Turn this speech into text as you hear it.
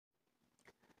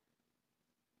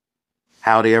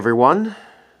Howdy everyone,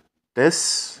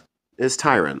 this is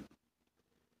Tyrant.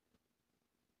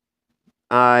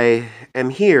 I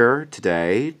am here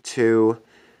today to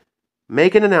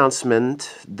make an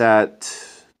announcement that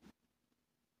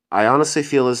I honestly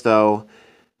feel as though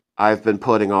I've been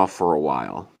putting off for a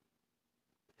while.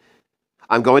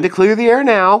 I'm going to clear the air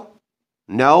now.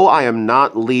 No, I am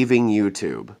not leaving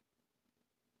YouTube.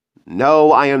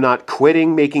 No, I am not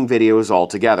quitting making videos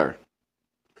altogether.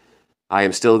 I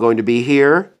am still going to be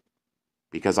here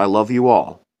because I love you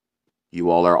all. You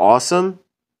all are awesome.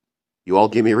 You all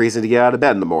give me a reason to get out of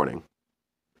bed in the morning.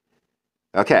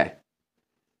 Okay.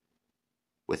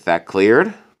 With that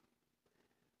cleared,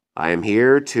 I am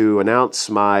here to announce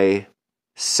my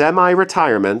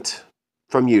semi-retirement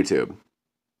from YouTube.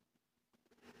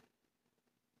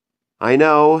 I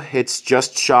know it's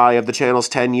just shy of the channel's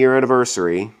 10-year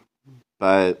anniversary,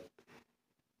 but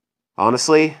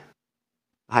honestly,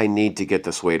 I need to get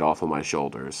this weight off of my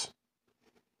shoulders.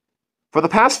 For the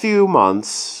past few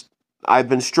months, I've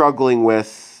been struggling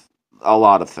with a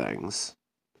lot of things.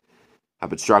 I've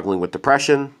been struggling with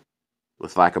depression,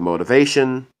 with lack of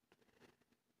motivation,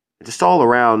 just all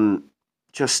around,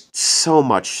 just so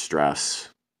much stress.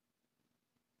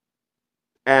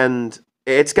 And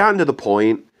it's gotten to the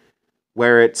point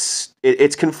where it's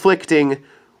conflicting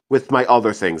with my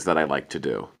other things that I like to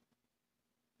do.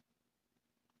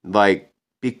 Like,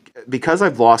 because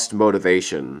I've lost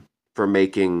motivation for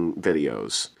making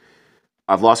videos,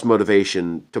 I've lost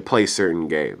motivation to play certain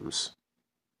games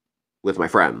with my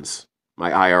friends,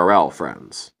 my IRL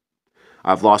friends.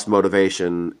 I've lost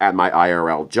motivation at my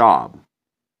IRL job.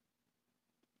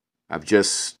 I've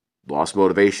just lost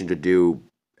motivation to do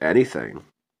anything.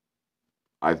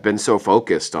 I've been so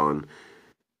focused on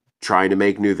trying to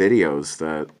make new videos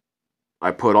that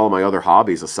I put all my other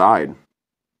hobbies aside.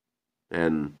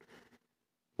 And,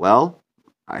 well,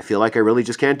 I feel like I really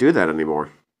just can't do that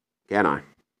anymore, can I?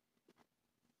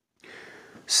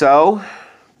 So,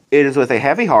 it is with a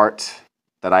heavy heart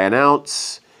that I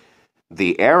announce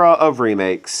the era of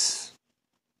remakes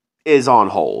is on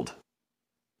hold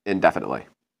indefinitely.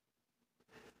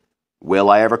 Will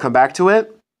I ever come back to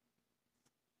it?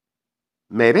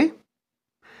 Maybe. It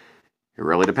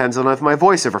really depends on if my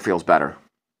voice ever feels better.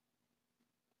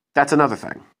 That's another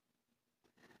thing.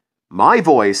 My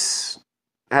voice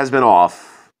has been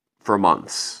off for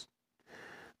months.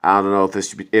 I don't know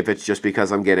if it's just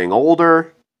because I'm getting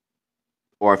older,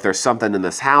 or if there's something in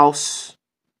this house,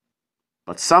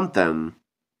 but something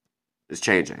is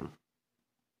changing.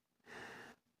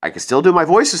 I can still do my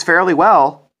voices fairly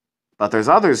well, but there's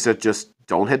others that just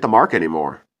don't hit the mark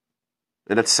anymore.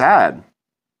 And it's sad.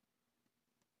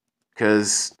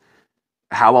 Because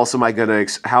how am I gonna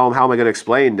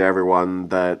explain to everyone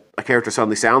that a character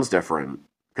suddenly sounds different?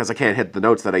 Because I can't hit the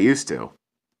notes that I used to.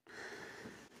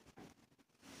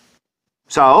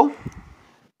 So,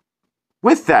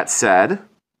 with that said,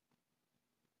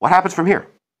 what happens from here?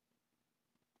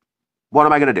 What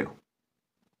am I going to do?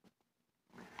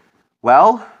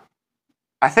 Well,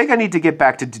 I think I need to get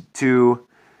back to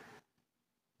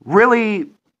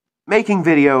really making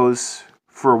videos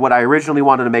for what I originally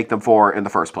wanted to make them for in the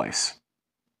first place.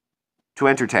 To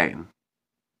entertain.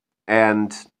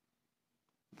 And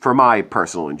for my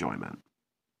personal enjoyment.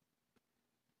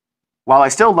 While I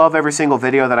still love every single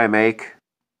video that I make,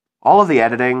 all of the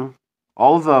editing,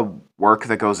 all of the work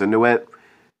that goes into it,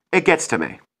 it gets to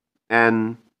me.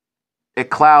 And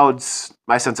it clouds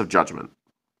my sense of judgment.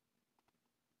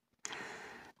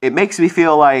 It makes me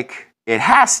feel like it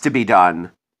has to be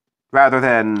done, rather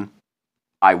than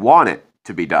I want it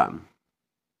to be done.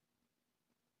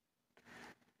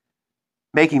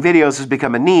 Making videos has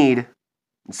become a need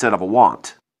instead of a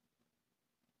want.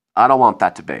 I don't want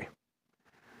that to be.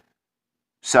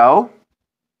 So,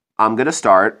 I'm going to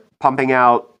start pumping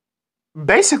out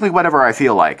basically whatever I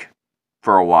feel like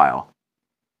for a while.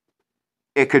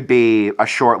 It could be a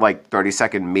short,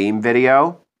 30-second meme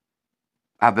video.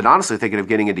 I've been honestly thinking of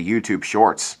getting into YouTube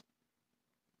Shorts.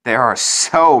 There are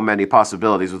so many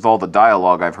possibilities with all the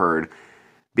dialogue I've heard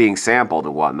being sampled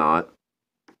and whatnot.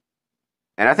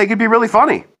 And I think it'd be really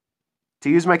funny to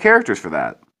use my characters for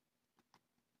that.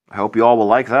 I hope you all will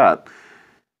like that.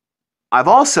 I've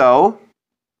also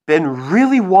been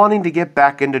really wanting to get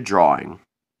back into drawing.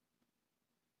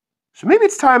 So maybe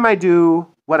it's time I do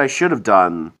what I should have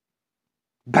done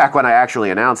back when I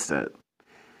actually announced it.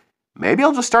 Maybe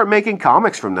I'll just start making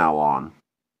comics from now on.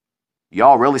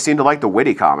 Y'all really seem to like the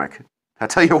witty comic. I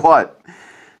tell you what,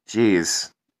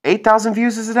 jeez, 8,000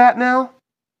 views is it at now?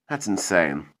 That's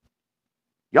insane.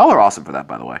 Y'all are awesome for that,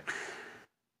 by the way.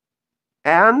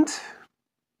 And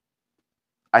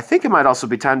I think it might also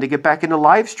be time to get back into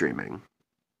live streaming.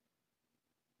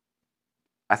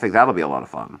 I think that'll be a lot of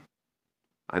fun.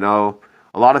 I know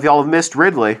a lot of y'all have missed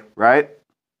Ridley, right?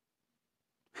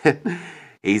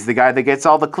 He's the guy that gets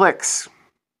all the clicks.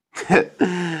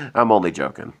 I'm only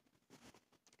joking.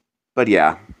 But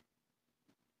yeah,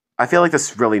 I feel like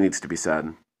this really needs to be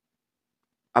said.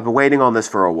 I've been waiting on this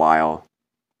for a while.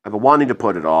 I've been wanting to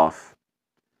put it off,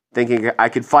 thinking I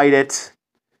could fight it.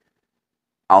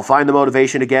 I'll find the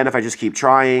motivation again if I just keep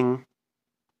trying.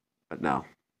 But no.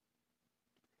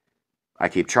 I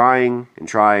keep trying and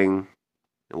trying.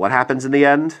 And what happens in the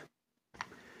end?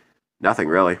 Nothing,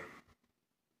 really.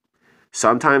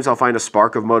 Sometimes I'll find a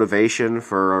spark of motivation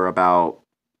for about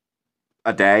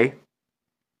a day,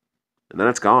 and then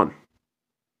it's gone.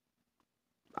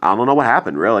 I don't know what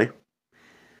happened, really.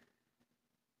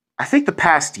 I think the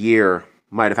past year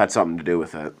might have had something to do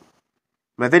with it.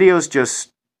 My videos just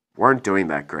weren't doing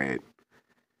that great.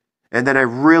 And then I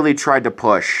really tried to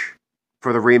push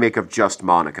for the remake of Just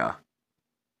Monica.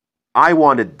 I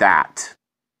wanted that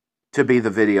to be the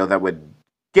video that would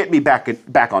get me back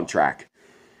on track.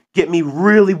 Get me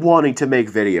really wanting to make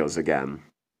videos again.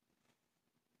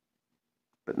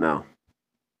 But no.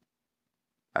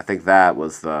 I think that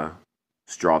was the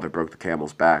straw that broke the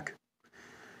camel's back.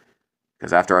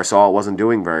 Because after I saw it wasn't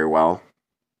doing very well,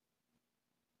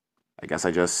 I guess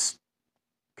I just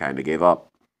kind of gave up.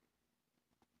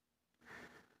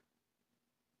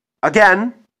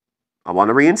 Again, I want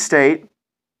to reinstate,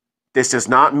 this does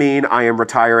not mean I am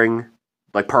retiring,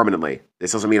 like, permanently.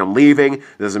 This doesn't mean I'm leaving.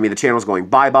 It doesn't mean the channel's going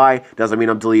bye-bye. It doesn't mean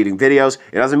I'm deleting videos.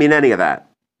 It doesn't mean any of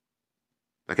that.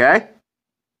 Okay?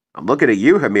 I'm looking at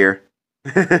you, Hamir.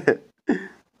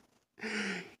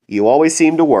 You always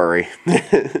seem to worry.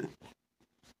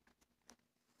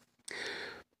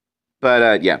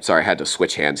 But, yeah, sorry, I had to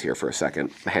switch hands here for a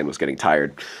second. The hand was getting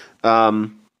tired.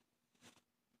 But,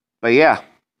 yeah.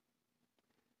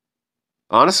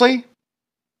 Honestly,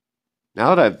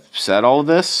 now that I've said all of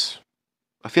this,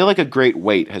 I feel like a great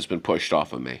weight has been pushed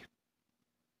off of me.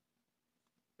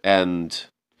 And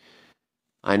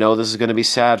I know this is going to be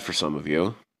sad for some of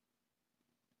you.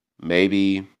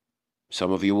 Maybe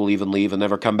some of you will even leave and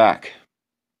never come back.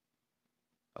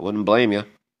 I wouldn't blame you.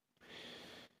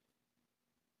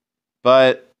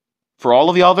 But for all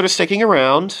of y'all that are sticking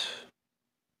around,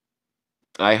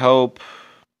 I hope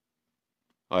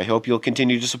you'll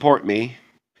continue to support me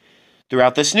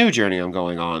throughout this new journey I'm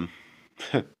going on.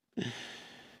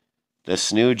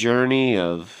 This new journey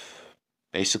of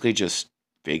basically just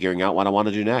figuring out what I want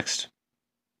to do next.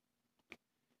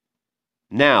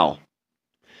 Now,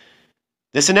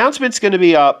 this announcement's going to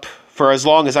be up for as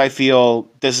long as I feel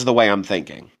this is the way I'm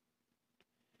thinking.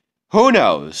 Who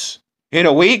knows? In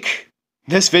a week,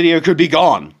 this video could be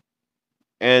gone.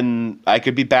 And I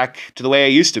could be back to the way I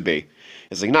used to be.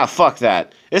 It's like, nah, fuck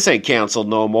that. This ain't canceled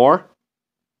no more.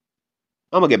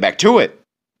 I'm gonna get back to it.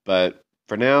 But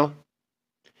for now,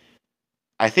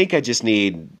 I think I just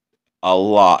need a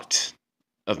lot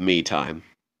of me time.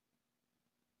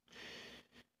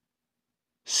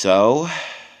 So,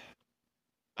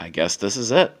 I guess this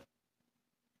is it.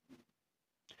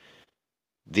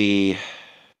 The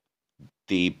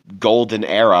golden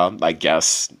era, I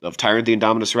guess, of Tyrant the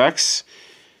Indominus Rex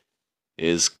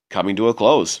is coming to a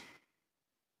close.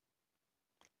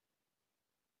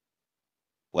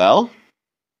 Well,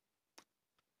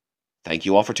 thank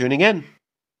you all for tuning in.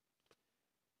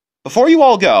 Before you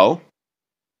all go,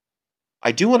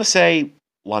 I do want to say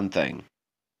one thing.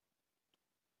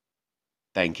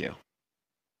 Thank you.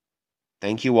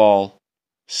 Thank you all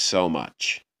so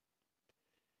much.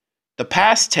 The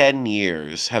past 10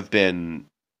 years have been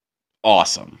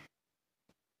awesome.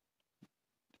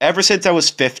 Ever since I was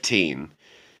 15,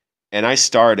 and I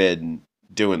started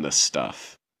doing this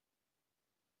stuff,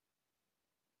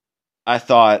 I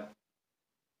thought,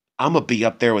 I'm going to be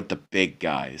up there with the big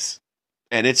guys,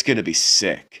 and it's going to be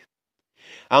sick.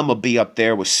 I'm going to be up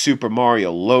there with Super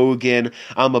Mario Logan.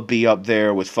 I'm going to be up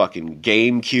there with fucking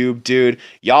GameCube, dude.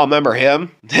 Y'all remember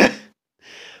him?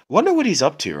 Wonder what he's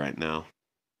up to right now.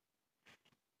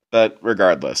 But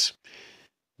regardless,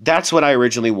 that's what I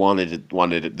originally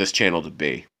wanted this channel to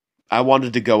be. I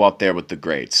wanted to go up there with the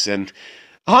greats. And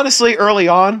honestly, early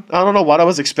on, I don't know what I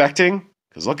was expecting.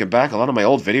 Because looking back, a lot of my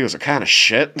old videos are kind of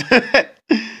shit.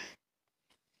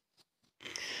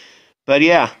 But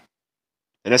yeah.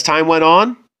 And as time went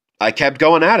on, I kept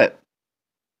going at it.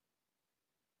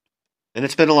 And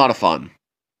it's been a lot of fun.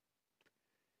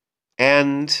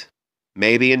 And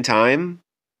maybe in time,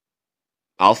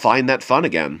 I'll find that fun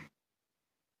again.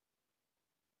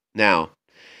 Now,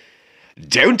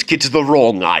 don't get the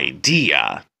wrong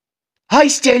idea. I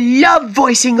still love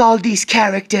voicing all these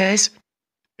characters.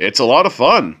 It's a lot of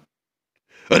fun.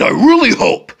 And I really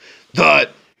hope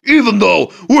that, even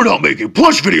though we're not making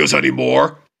plush videos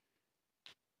anymore,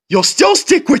 you'll still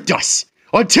stick with us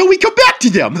until we come back to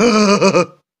them.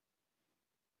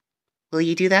 Will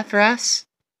you do that for us?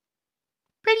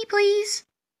 Pretty please.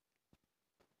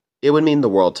 It would mean the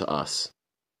world to us.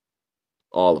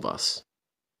 All of us.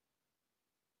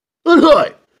 And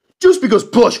hey, just because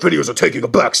plush videos are taking a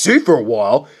back seat for a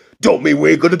while, don't mean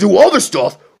we ain't gonna do other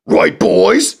stuff, right,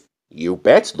 boys? You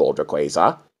bet, Lord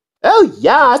Rayquaza. Oh,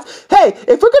 yes. Hey,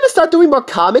 if we're gonna start doing more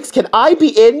comics, can I be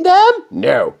in them?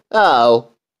 No.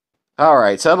 Oh.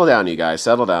 Alright, settle down, you guys.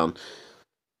 Settle down.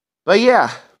 But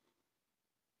yeah.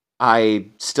 I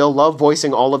still love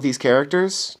voicing all of these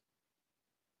characters.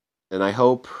 And I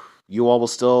hope you all will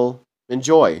still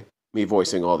enjoy me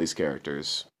voicing all these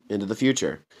characters into the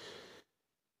future.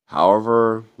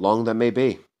 However long that may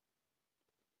be.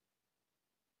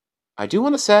 I do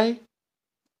want to say,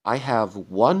 I have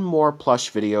one more plush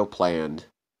video planned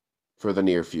for the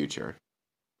near future.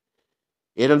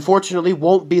 It unfortunately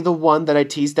won't be the one that I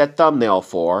teased that thumbnail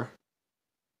for.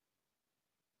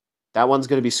 That one's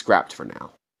going to be scrapped for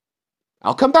now.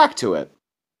 I'll come back to it.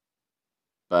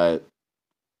 But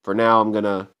for now, I'm going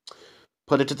to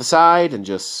put it to the side and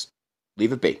just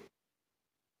leave it be.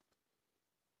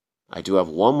 I do have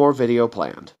one more video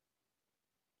planned.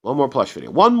 One more plush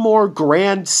video. One more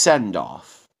grand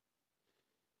send-off.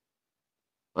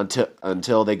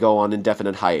 Until they go on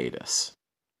indefinite hiatus.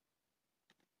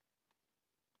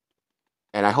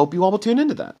 And I hope you all will tune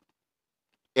into that.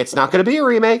 It's not going to be a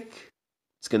remake.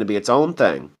 It's going to be its own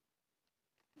thing.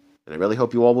 And I really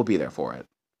hope you all will be there for it.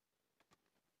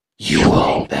 You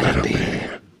all better be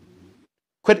there.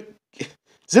 Quit.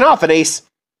 Xenophanes!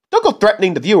 Don't go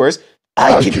threatening the viewers.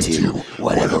 I can do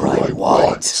whatever I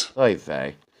want. Oy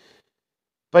vey.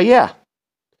 But yeah.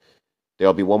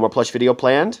 There'll be one more plush video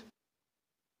planned.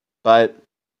 But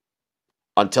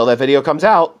until that video comes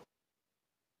out,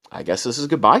 I guess this is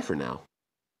goodbye for now.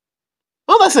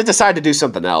 Unless I decide to do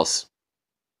something else.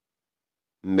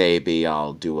 Maybe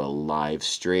I'll do a live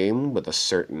stream with a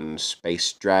certain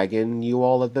space dragon you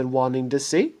all have been wanting to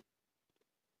see.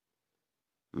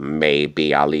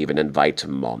 Maybe I'll even invite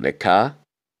Monica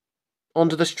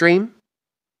onto the stream.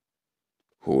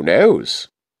 Who knows?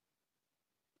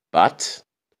 But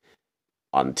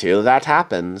until that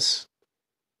happens,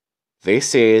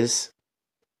 this is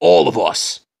all of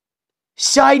us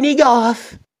signing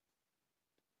off.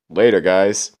 Later,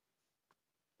 guys.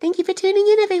 Thank you for tuning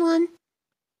in, everyone.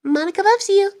 Monica loves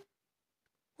you.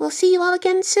 We'll see you all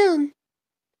again soon.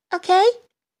 Okay?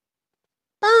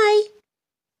 Bye.